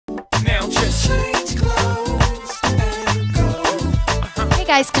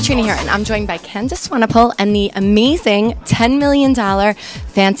guys, Katrina here, and I'm joined by Candice Swanepoel and the amazing $10 million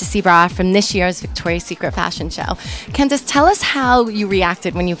fantasy bra from this year's Victoria's Secret fashion show. Candice, tell us how you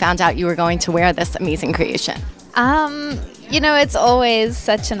reacted when you found out you were going to wear this amazing creation. You know, it's always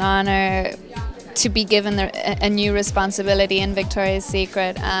such an honor to be given a new responsibility in Victoria's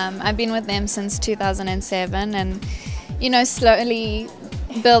Secret. I've been with them since 2007 and, you know, slowly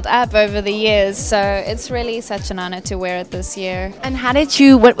built up over the years, so it's really such an honor to wear it this year. And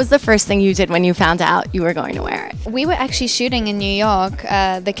what was the first thing you did when you found out you were going to wear it? We were actually shooting in New York,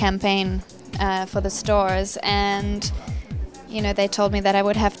 the campaign for the stores, and you know, they told me that I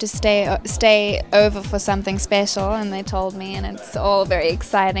would have to stay over for something special, and they told me, and it's all very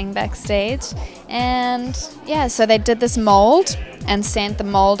exciting backstage. And yeah, so they did this mold and sent the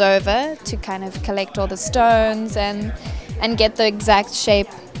mold over to kind of collect all the stones and get the exact shape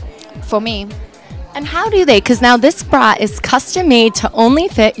for me. And how do they? Because now this bra is custom made to only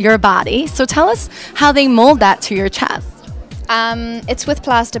fit your body. So tell us how they mold that to your chest. It's with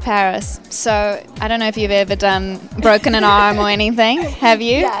plaster Paris. So I don't know if you've ever broken an arm or anything. Have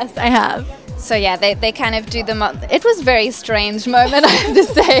you? Yes, I have. So yeah, they kind of do the mold. It was a very strange moment, I have to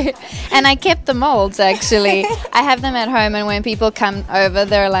say. And I kept the molds, actually. I have them at home, and when people come over,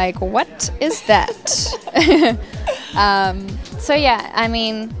 they're like, what is that? So yeah, I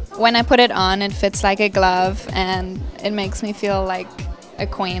mean, when I put it on, it fits like a glove, and it makes me feel like a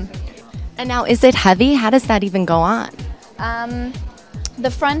queen. And now, is it heavy? How does that even go on? The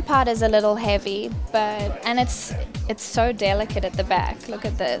front part is a little heavy, and it's so delicate at the back. Look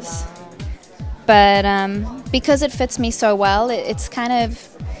at this. But because it fits me so well, it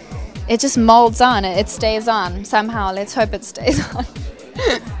just molds on. It stays on somehow. Let's hope it stays on.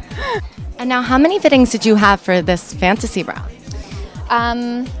 And now, how many fittings did you have for this fantasy bra?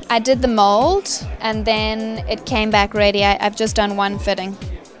 I did the mold, and then it came back ready. I've just done one fitting.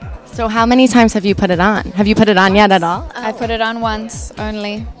 So how many times have you put it on? Have you put it on yet at all? Oh. I put it on once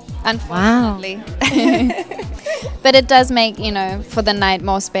only, unfortunately. Wow. But it does make, you know, for the night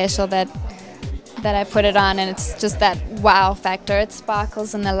more special that I put it on, and it's just that wow factor. It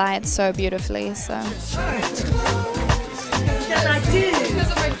sparkles in the light so beautifully. So. Yes, I did. Because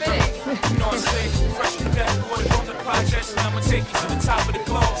of my fitting.